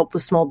sense. You help the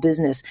small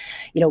business,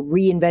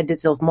 reinvent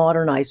itself,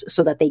 modernize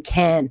so that they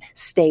can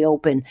stay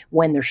open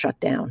when they're shut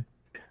down.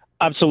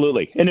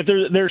 Absolutely. And if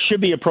there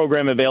should be a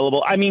program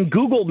available. I mean,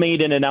 Google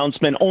made an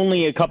announcement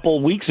only a couple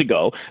of weeks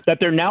ago that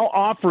they're now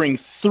offering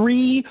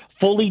 3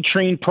 fully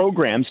trained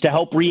programs to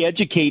help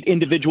re-educate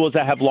individuals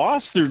that have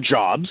lost their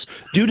jobs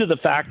due to the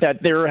fact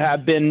that there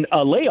have been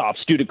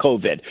layoffs due to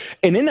COVID.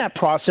 And in that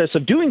process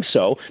of doing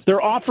so,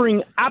 they're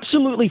offering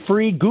absolutely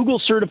free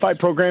Google certified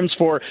programs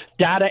for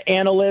data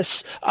analysts,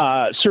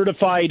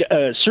 certified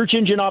search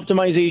engine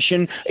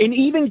optimization, and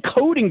even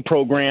coding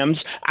programs,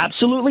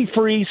 absolutely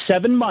free,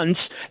 7 months.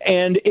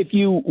 And if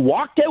you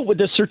walked out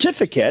with a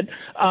certificate,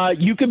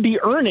 you could be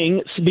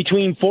earning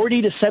between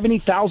 $40,000 to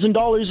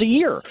 $70,000 a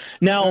year.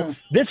 Now,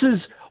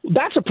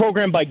 that's a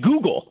program by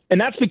Google, and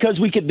that's because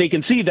they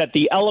can see that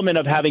the element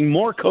of having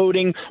more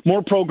coding,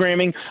 more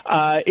programming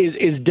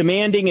is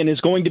demanding and is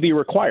going to be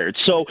required.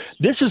 So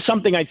this is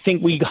something I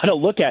think we got to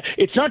look at.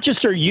 It's not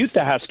just our youth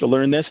that has to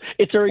learn this;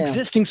 it's our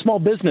existing small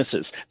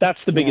businesses. That's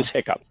the biggest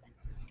hiccup.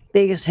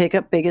 Biggest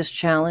hiccup, biggest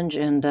challenge,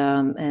 and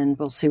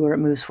we'll see where it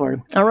moves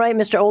forward. All right,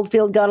 Mr.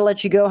 Oldfield, got to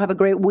let you go. Have a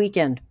great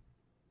weekend.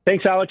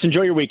 Thanks, Alex.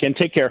 Enjoy your weekend.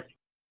 Take care.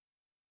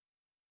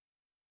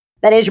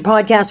 That is your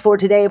podcast for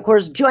today. Of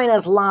course, join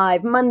us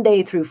live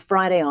Monday through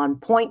Friday on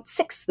point,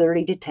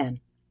 6:30 to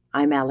 10.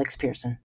 I'm Alex Pearson.